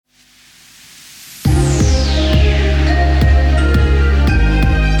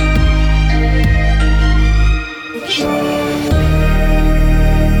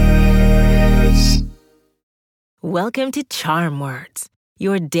Welcome to Charm Words,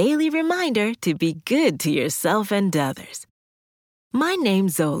 your daily reminder to be good to yourself and others. My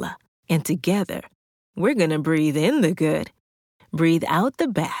name's Zola, and together, we're going to breathe in the good, breathe out the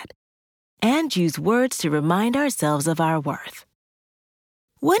bad, and use words to remind ourselves of our worth.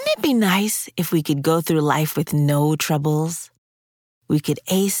 Wouldn't it be nice if we could go through life with no troubles? We could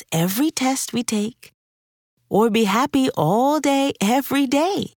ace every test we take, or be happy all day, every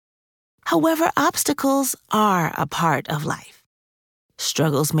day. However, obstacles are a part of life.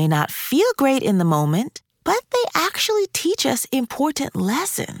 Struggles may not feel great in the moment, but they actually teach us important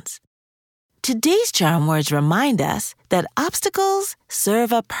lessons. Today's charm words remind us that obstacles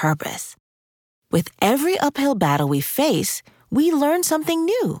serve a purpose. With every uphill battle we face, we learn something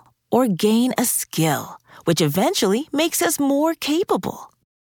new or gain a skill, which eventually makes us more capable.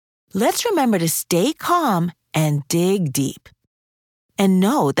 Let's remember to stay calm and dig deep. And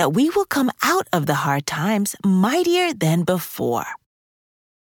know that we will come out of the hard times mightier than before.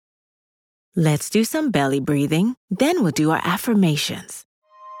 Let's do some belly breathing, then we'll do our affirmations.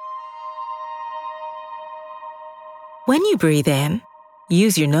 When you breathe in,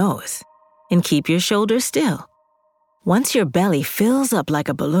 use your nose and keep your shoulders still. Once your belly fills up like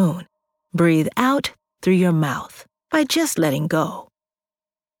a balloon, breathe out through your mouth by just letting go.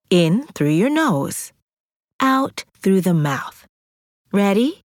 In through your nose, out through the mouth.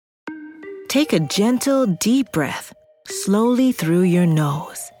 Ready? Take a gentle, deep breath slowly through your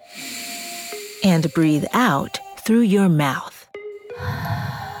nose and breathe out through your mouth.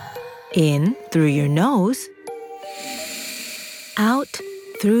 In through your nose, out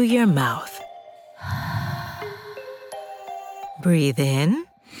through your mouth. Breathe in,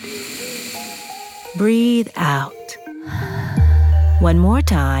 breathe out. One more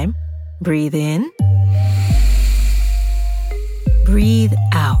time. Breathe in, breathe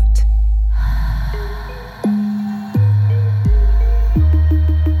out.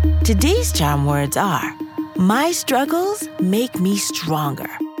 Today's charm words are, my struggles make me stronger.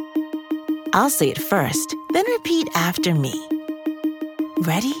 I'll say it first, then repeat after me.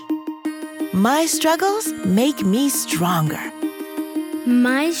 Ready? My struggles make me stronger.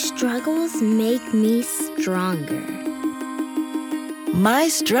 My struggles make me stronger. My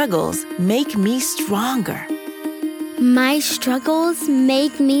struggles make me stronger. My struggles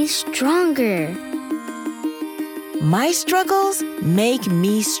make me stronger. My struggles make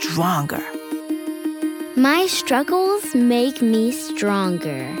me stronger. My struggles make me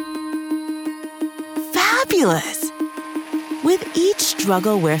stronger. Fabulous! With each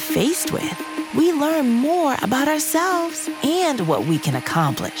struggle we're faced with, we learn more about ourselves and what we can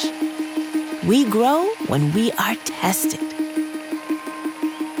accomplish. We grow when we are tested.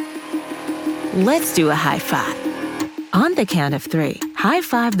 Let's do a high five. On the count of 3,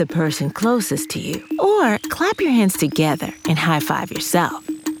 high-five the person closest to you, or clap your hands together and high-five yourself.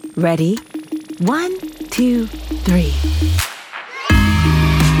 Ready? 1, 2, 3.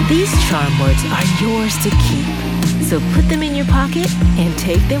 These charm words are yours to keep, so put them in your pocket and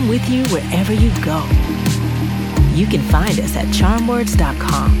take them with you wherever you go. You can find us at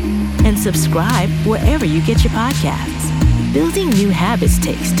charmwords.com and subscribe wherever you get your podcasts. Building new habits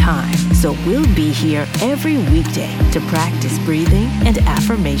takes time, so we'll be here every weekday to practice breathing and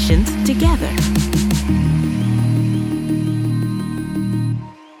affirmations together.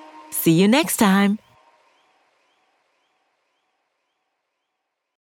 See you next time.